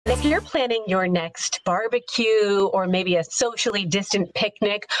if you're planning your next barbecue or maybe a socially distant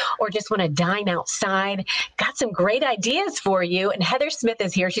picnic or just want to dine outside, got some great ideas for you. And Heather Smith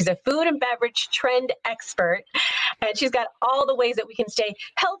is here. She's a food and beverage trend expert, and she's got all the ways that we can stay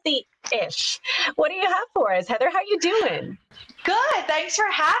healthy-ish. What do you have for us, Heather? How you doing? Good. Thanks for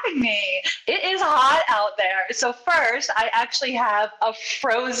having me. It is hot out there. So first, I actually have a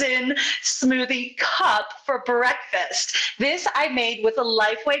frozen smoothie cup for breakfast. This I made with a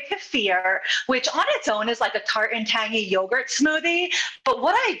Lifeway kefir, which on its own is like a tart and tangy yogurt smoothie. But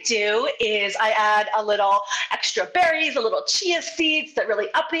what I do is I add a little extra berries, a little chia seeds that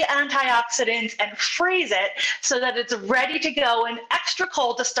really up the antioxidants, and freeze it so that it's ready to go and extra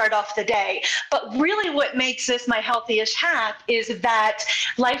cold to start off the day. But really what makes this my healthiest hack is that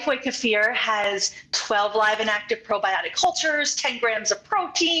Lifeway kefir has 12 live and active probiotic cultures, 10 grams of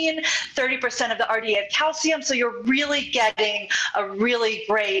protein, 30% of the RDA of calcium. So you're really getting a really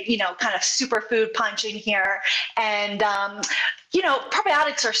great, kind of superfood punch in here. And,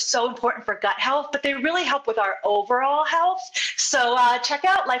 probiotics are so important for gut health, but they really help with our overall health. So check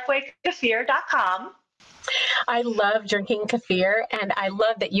out lifewaykefir.com. I love drinking kefir, and I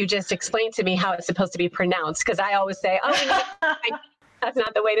love that you just explained to me how it's supposed to be pronounced, because I always say, oh, that's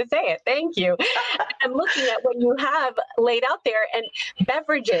not the way to say it. Thank you. I'm looking at what you have laid out there, and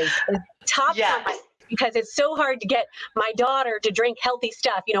beverages is top on my, because it's so hard to get my daughter to drink healthy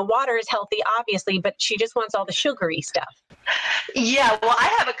stuff. Water is healthy, obviously, but she just wants all the sugary stuff. Yeah, well, I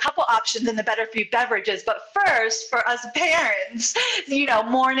have a couple options in the Better For You beverages, but first, for us parents,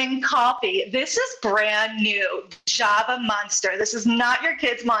 morning coffee. This is brand new, Java Monster. This is not your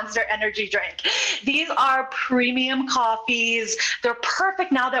kid's Monster energy drink. These are premium coffees. They're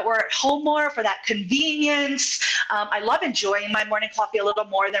perfect now that we're at home more for that convenience. I love enjoying my morning coffee a little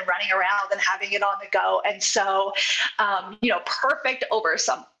more than running around and having it on the go. And so, perfect over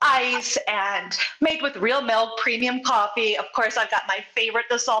some ice and made with real milk, premium coffee. Of course, I've got my favorite,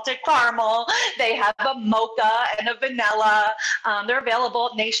 the salted caramel. They have a mocha and a vanilla. They're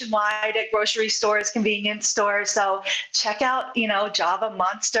available nationwide at grocery stores, convenience stores. So check out, Java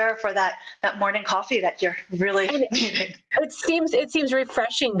Monster for that morning coffee that you're really needing. It seems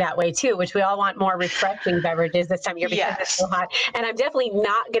refreshing that way too, which we all want more refreshing beverages this time of year because it's so hot. And I'm definitely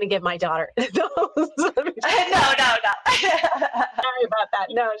not going to give my daughter those. No. Sorry about that.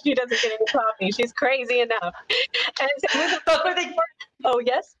 No, she doesn't get any coffee. She's crazy enough. And oh,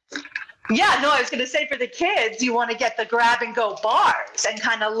 yes? Yeah, no, I was going to say for the kids, you want to get the grab and go bars and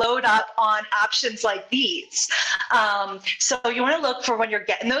kind of load up on options like these. So you want to look for, when you're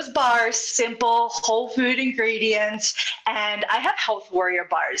getting those bars, simple whole food ingredients. And I have Health Warrior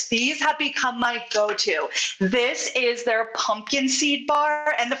bars. These have become my go-to. This is their pumpkin seed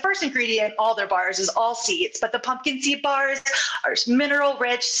bar. And the first ingredient, all their bars, is all seeds. But the pumpkin seed bars are mineral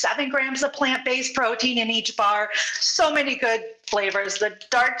rich, 7 grams of plant-based protein in each bar. So many good flavors. The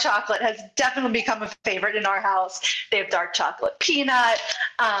dark chocolate has definitely become a favorite in our house. They have dark chocolate peanut.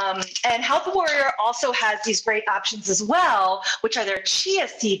 And Health Warrior also has these great options as well, which are their chia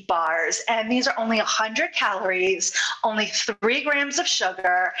seed bars. And these are only 100 calories, only 3 grams of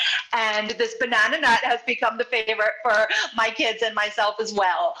sugar. And this banana nut has become the favorite for my kids and myself as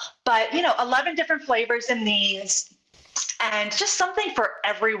well. But, 11 different flavors in these. And just something for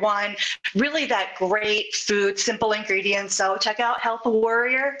everyone, really that great food, simple ingredients. So check out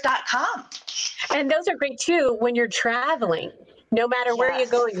healthwarrior.com. And those are great too when you're traveling. No matter where you're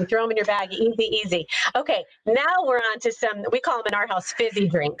going, you throw them in your bag, easy. Okay, now we're on to some, we call them in our house fizzy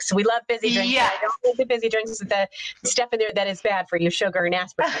drinks. We love fizzy drinks. Yes. I don't like the fizzy drinks with the stuff in there that is bad for you, sugar and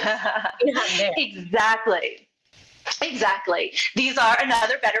aspartame. Exactly. These are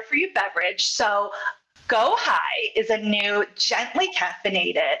another Better For You beverage. So Go High is a new, gently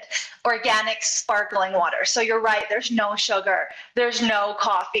caffeinated, organic sparkling water. So you're right, there's no sugar, there's no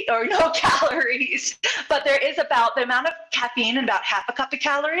coffee or no calories, but there is about the amount of caffeine and about half a cup of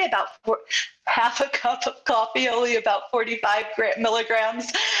calorie, half a cup of coffee, only about 45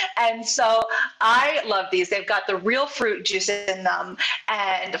 milligrams. And so I love these. They've got the real fruit juice in them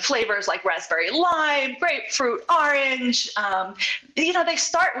and flavors like raspberry lime, grapefruit, orange. They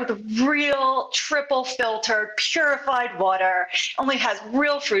start with real triple filtered, purified water, only has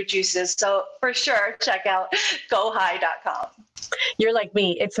real fruit juices. So for sure, check out GoHigh.com. You're like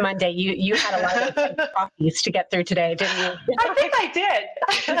me. It's Monday. You had a lot of coffees to get through today, didn't you? I think I did.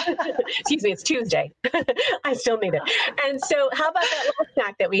 Excuse me. It's Tuesday. I still need it. And so how about that last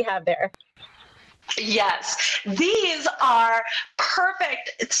snack that we have there? Yes, these are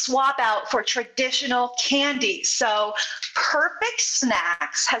perfect swap out for traditional candy. So Perfect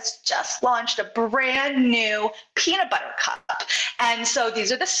Snacks has just launched a brand new peanut butter cup. And so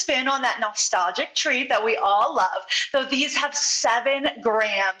these are the spin on that nostalgic treat that we all love. So these have 7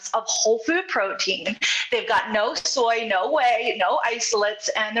 grams of whole food protein. They've got no soy, no whey, no isolates,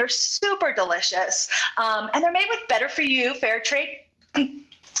 and they're super delicious. And they're made with better for you, fair trade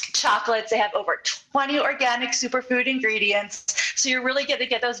chocolates. They have over 20 organic superfood ingredients. So you're really going to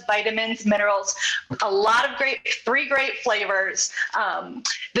get those vitamins, minerals, a lot of 3 great flavors.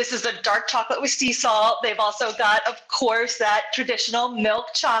 This is the dark chocolate with sea salt. They've also got, of course, that traditional milk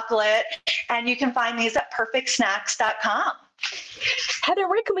chocolate. And you can find these at perfectsnacks.com. Heather,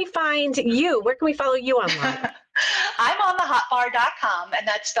 where can we find you? Where can we follow you online? I'm on thehautbar.com, and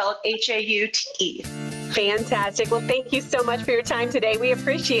that's spelled HAUTE. Fantastic. Well, thank you so much for your time today. We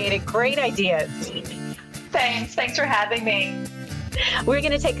appreciate it. Great ideas. Thanks for having me. We're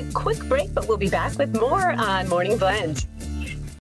going to take a quick break, but we'll be back with more on Morning Blend.